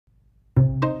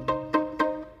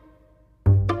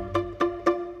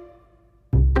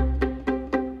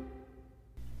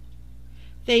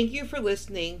Thank you for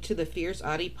listening to the Fierce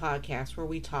Audie podcast, where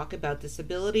we talk about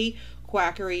disability,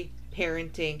 quackery,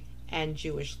 parenting, and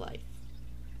Jewish life.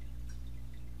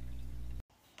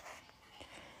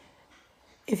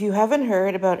 If you haven't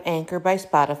heard about Anchor by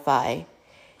Spotify,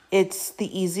 it's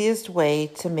the easiest way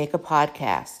to make a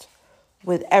podcast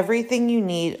with everything you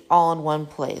need all in one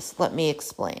place. Let me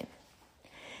explain.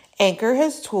 Anchor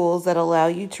has tools that allow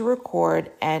you to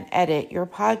record and edit your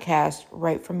podcast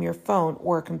right from your phone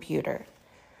or computer.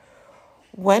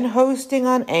 When hosting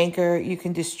on Anchor, you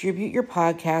can distribute your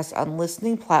podcast on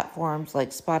listening platforms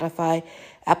like Spotify,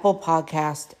 Apple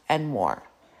Podcast, and more.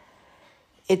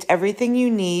 It's everything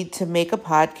you need to make a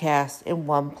podcast in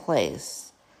one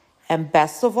place. And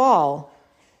best of all,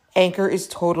 Anchor is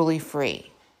totally free.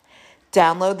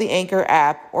 Download the Anchor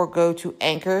app or go to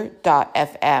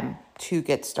anchor.fm to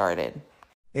get started.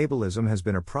 Ableism has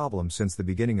been a problem since the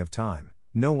beginning of time.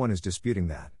 No one is disputing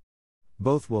that.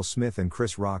 Both Will Smith and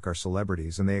Chris Rock are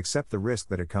celebrities and they accept the risk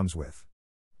that it comes with.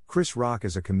 Chris Rock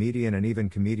is a comedian and even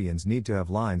comedians need to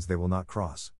have lines they will not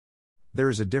cross.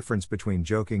 There is a difference between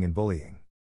joking and bullying.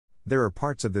 There are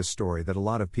parts of this story that a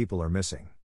lot of people are missing.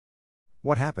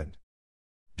 What happened?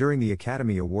 During the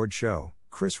Academy Award show,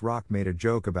 Chris Rock made a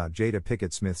joke about Jada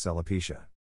Pinkett Smith's alopecia.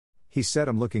 He said,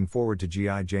 "I'm looking forward to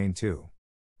G.I. Jane 2.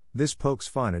 This pokes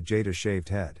fun at Jada's shaved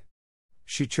head.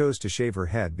 She chose to shave her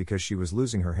head because she was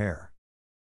losing her hair.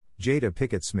 Jada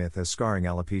Pinkett Smith has scarring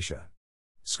alopecia.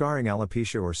 Scarring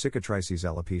alopecia or cicatrices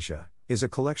alopecia is a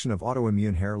collection of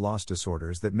autoimmune hair loss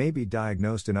disorders that may be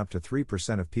diagnosed in up to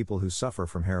 3% of people who suffer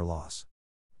from hair loss.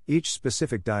 Each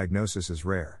specific diagnosis is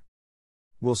rare.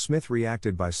 Will Smith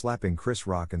reacted by slapping Chris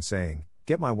Rock and saying,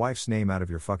 "Get my wife's name out of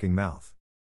your fucking mouth."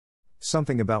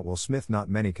 Something about Will Smith not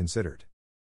many considered.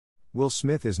 Will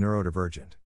Smith is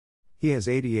neurodivergent. He has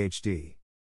ADHD.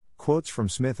 Quotes from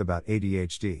Smith about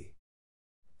ADHD.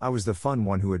 "I was the fun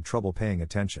one who had trouble paying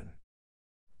attention.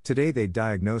 Today they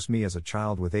diagnosed me as a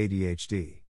child with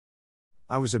ADHD.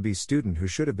 I was a B student who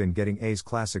should have been getting A's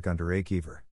classic under A.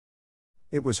 Kiever.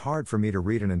 It was hard for me to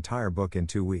read an entire book in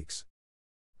 2 weeks.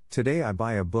 Today I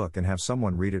buy a book and have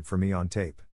someone read it for me on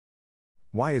tape."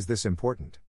 Why is this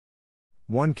important?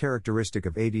 One characteristic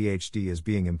of ADHD is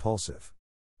being impulsive.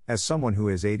 As someone who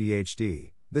has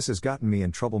ADHD, this has gotten me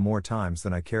in trouble more times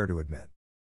than I care to admit.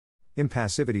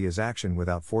 Impassivity is action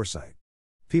without foresight.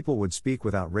 People would speak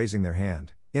without raising their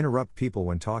hand, interrupt people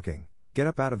when talking, get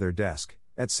up out of their desk,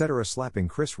 etc. Slapping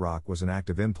Chris Rock was an act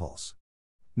of impulse.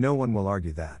 No one will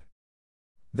argue that.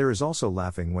 There is also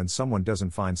laughing when someone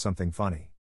doesn't find something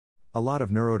funny. A lot of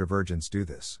neurodivergents do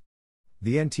this.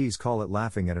 The NTs call it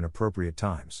laughing at inappropriate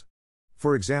times.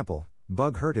 For example,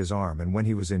 Bug hurt his arm and when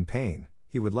he was in pain,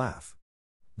 he would laugh.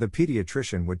 The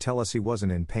pediatrician would tell us he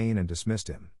wasn't in pain and dismissed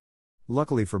him.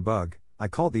 Luckily for Bug, I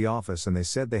called the office and they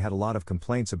said they had a lot of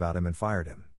complaints about him and fired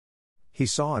him. He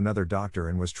saw another doctor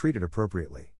and was treated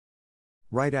appropriately.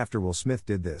 Right after Will Smith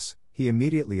did this, he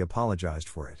immediately apologized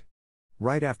for it.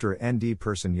 Right after a ND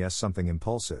person yes something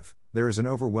impulsive, there is an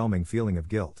overwhelming feeling of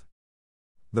guilt.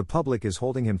 The public is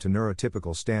holding him to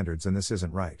neurotypical standards and this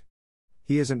isn't right.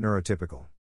 He isn't neurotypical.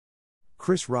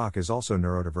 Chris Rock is also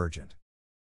neurodivergent.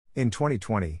 In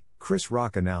 2020, Chris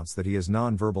Rock announced that he has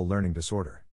nonverbal learning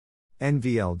disorder.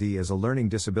 NVLD is a learning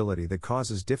disability that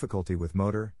causes difficulty with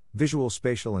motor, visual,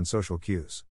 spatial and social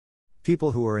cues.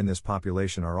 People who are in this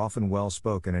population are often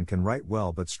well-spoken and can write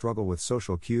well but struggle with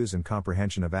social cues and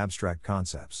comprehension of abstract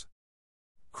concepts.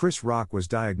 Chris Rock was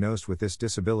diagnosed with this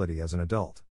disability as an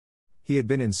adult. He had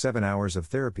been in 7 hours of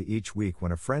therapy each week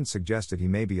when a friend suggested he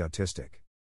may be autistic.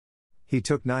 He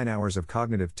took 9 hours of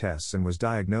cognitive tests and was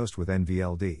diagnosed with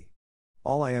NVLD.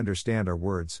 "All I understand are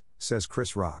words," says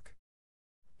Chris Rock.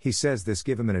 He says this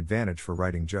give him an advantage for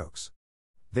writing jokes.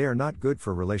 They are not good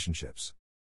for relationships.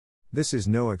 This is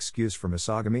no excuse for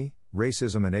misogamy,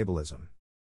 racism and ableism.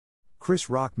 Chris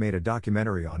Rock made a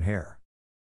documentary on hair.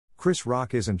 Chris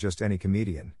Rock isn't just any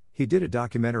comedian, he did a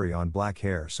documentary on black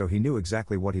hair so he knew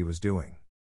exactly what he was doing.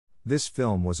 This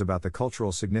film was about the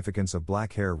cultural significance of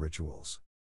black hair rituals.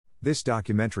 This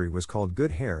documentary was called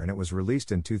Good Hair and it was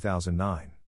released in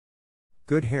 2009.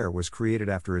 Good Hair was created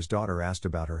after his daughter asked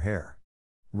about her hair.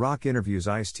 Rock interviews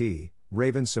Ice-T,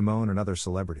 Raven-Symoné and other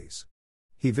celebrities.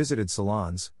 He visited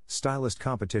salons, stylist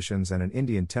competitions and an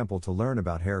Indian temple to learn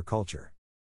about hair culture.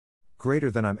 Greater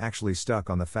than I'm actually stuck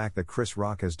on the fact that Chris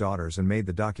Rock has daughters and made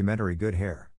the documentary Good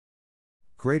Hair.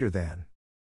 Greater than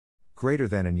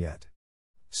and yet.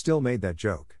 Still made that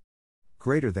joke.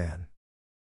 Greater than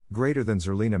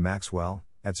Zerlina Maxwell,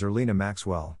 at Zerlina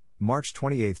Maxwell, March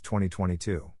 28,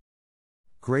 2022.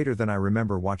 Greater than I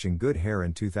remember watching Good Hair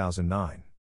in 2009.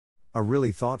 A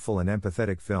really thoughtful and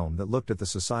empathetic film that looked at the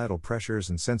societal pressures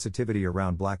and sensitivity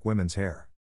around black women's hair.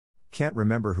 Can't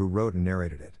remember who wrote and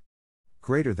narrated it.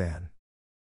 Greater than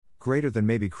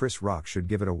maybe Chris Rock should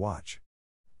give it a watch.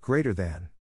 Greater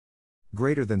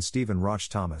than Stephen Roch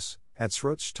Thomas, at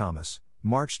Sroch Thomas,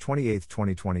 March 28,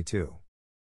 2022.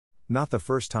 Not the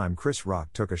first time Chris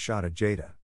Rock took a shot at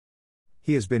Jada.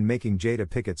 He has been making Jada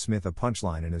Pinkett Smith a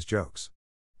punchline in his jokes.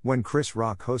 When Chris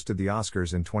Rock hosted the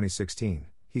Oscars in 2016,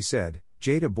 he said,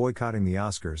 "Jada boycotting the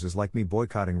Oscars is like me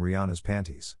boycotting Rihanna's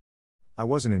panties. I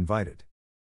wasn't invited."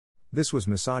 This was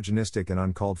misogynistic and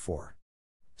uncalled for.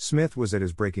 Smith was at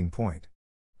his breaking point.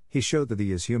 He showed that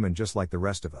he is human just like the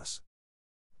rest of us.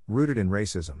 Rooted in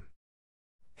racism.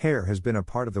 Hair has been a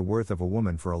part of the worth of a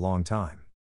woman for a long time.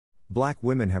 Black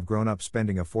women have grown up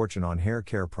spending a fortune on hair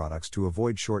care products to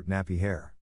avoid short nappy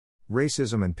hair.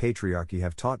 Racism and patriarchy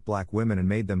have taught black women and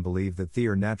made them believe that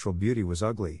their natural beauty was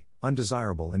ugly,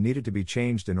 undesirable and needed to be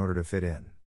changed in order to fit in.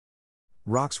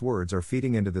 Rock's words are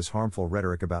feeding into this harmful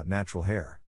rhetoric about natural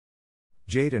hair.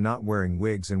 Jada not wearing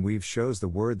wigs and weaves shows the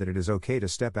word that it is okay to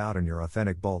step out in your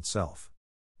authentic bald self.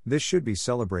 This should be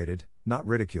celebrated, not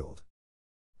ridiculed.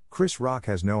 Chris Rock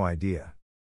has no idea.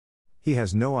 He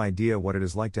has no idea what it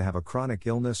is like to have a chronic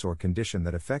illness or condition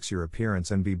that affects your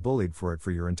appearance and be bullied for it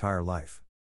for your entire life.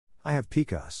 I have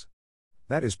PCOS.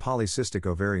 That is polycystic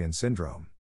ovarian syndrome.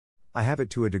 I have it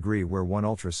to a degree where one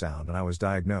ultrasound and I was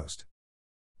diagnosed.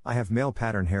 I have male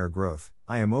pattern hair growth.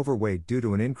 I am overweight due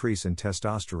to an increase in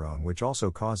testosterone which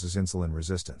also causes insulin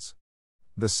resistance.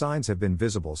 The signs have been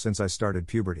visible since I started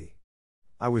puberty.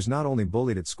 I was not only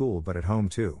bullied at school but at home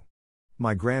too.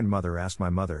 My grandmother asked my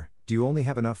mother, "Do you only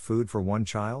have enough food for one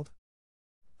child?"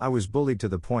 I was bullied to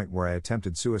the point where I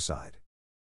attempted suicide.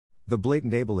 The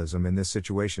blatant ableism in this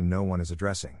situation no one is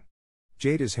addressing.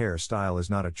 Jada's hairstyle is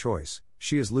not a choice,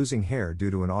 she is losing hair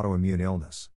due to an autoimmune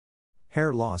illness.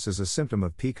 Hair loss is a symptom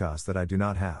of PCOS that I do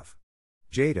not have.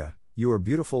 Jada, you are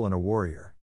beautiful and a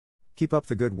warrior. Keep up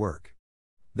the good work.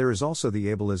 There is also the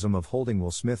ableism of holding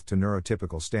Will Smith to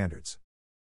neurotypical standards.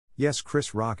 Yes,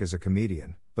 Chris Rock is a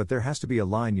comedian, but there has to be a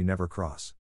line you never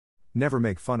cross. Never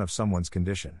make fun of someone's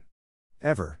condition.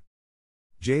 Ever.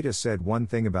 Jada said one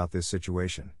thing about this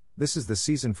situation: "This is the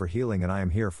season for healing and I am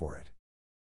here for it."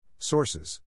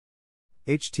 Sources: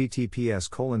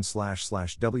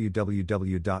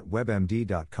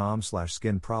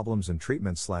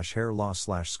 https://www.webmd.com/skin-problems-and-treatments/hair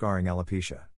loss/scarring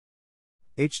alopecia.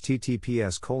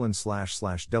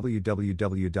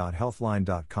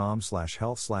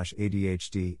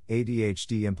 https://www.healthline.com/health/ADHD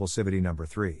ADHD impulsivity number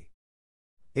 3.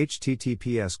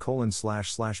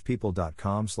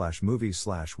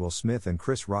 https://people.com/movies/Will Smith and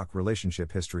Chris Rock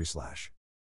relationship history/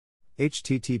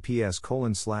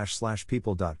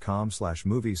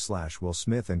 https://people.com/movies/Will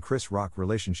Smith and Chris Rock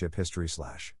relationship history/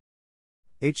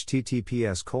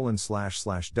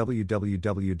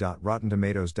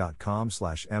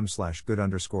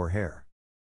 https://www.rottentomatoes.com/m/good_hair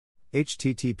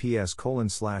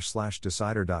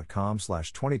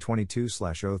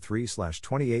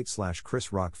https://decider.com/2022/03/28/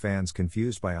 Chris Rock fans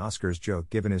confused by Oscars joke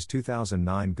given his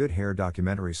 2009 Good Hair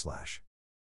documentary/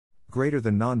 Greater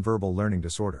than nonverbal learning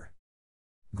disorder.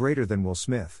 Greater than Will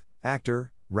Smith,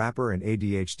 actor, rapper and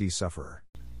ADHD sufferer.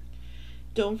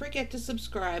 Don't forget to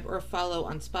subscribe or follow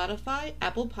on Spotify,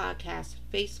 Apple Podcasts,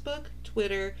 Facebook,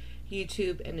 Twitter,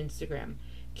 YouTube, and Instagram.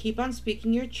 Keep on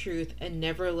speaking your truth and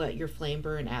never let your flame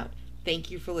burn out.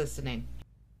 Thank you for listening.